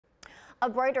A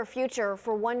brighter future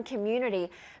for one community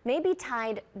may be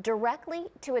tied directly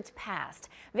to its past.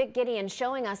 Vic Gideon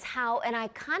showing us how an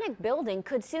iconic building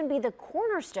could soon be the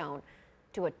cornerstone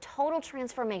to a total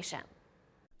transformation.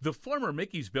 The former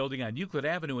Mickey's building on Euclid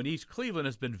Avenue in East Cleveland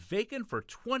has been vacant for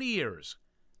 20 years,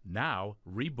 now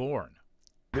reborn.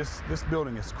 This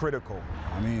building is critical.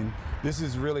 I mean, this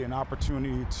is really an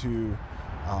opportunity to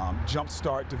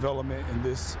jumpstart development in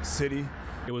this city.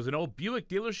 It was an old Buick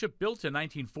dealership built in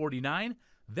 1949,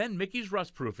 then Mickey's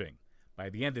rust proofing. By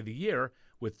the end of the year,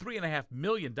 with $3.5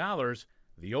 million,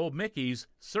 the old Mickey's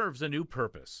serves a new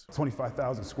purpose.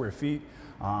 25,000 square feet.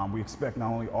 We expect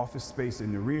not only office space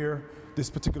in the rear, this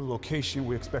particular location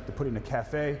we expect to put in a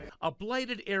cafe. A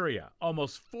blighted area,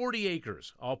 almost 40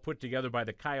 acres, all put together by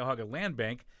the Cuyahoga Land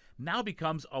Bank, now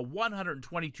becomes a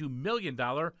 $122 million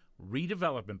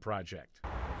redevelopment project.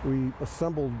 We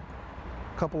assembled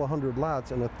a couple of hundred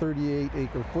lots in a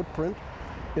 38-acre footprint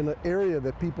in an area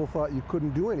that people thought you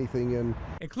couldn't do anything in.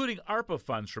 Including ARPA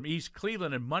funds from East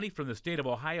Cleveland and money from the state of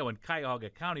Ohio and Cuyahoga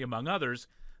County, among others,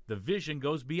 the vision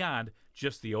goes beyond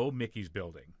just the old Mickey's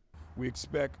building. We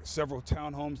expect several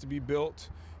townhomes to be built,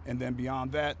 and then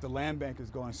beyond that, the land bank is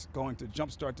going to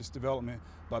jumpstart this development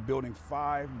by building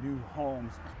 5 new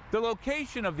homes. The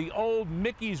location of the old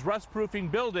Mickey's rust-proofing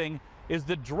building is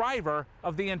the driver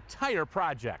of the entire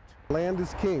project. Land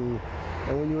is king,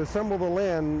 and when you assemble the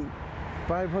land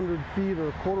 500 feet or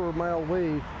a quarter of a mile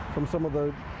away from some of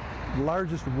the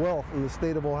largest wealth in the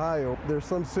state of Ohio, there's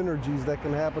some synergies that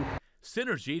can happen.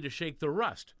 Synergy to shake the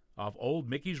rust of old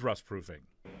Mickey's rust-proofing.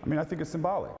 I mean, I think it's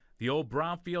symbolic. The old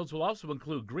brownfields will also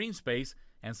include green space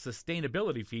and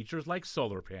sustainability features like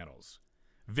solar panels.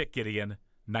 Vic Gideon,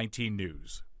 19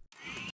 News.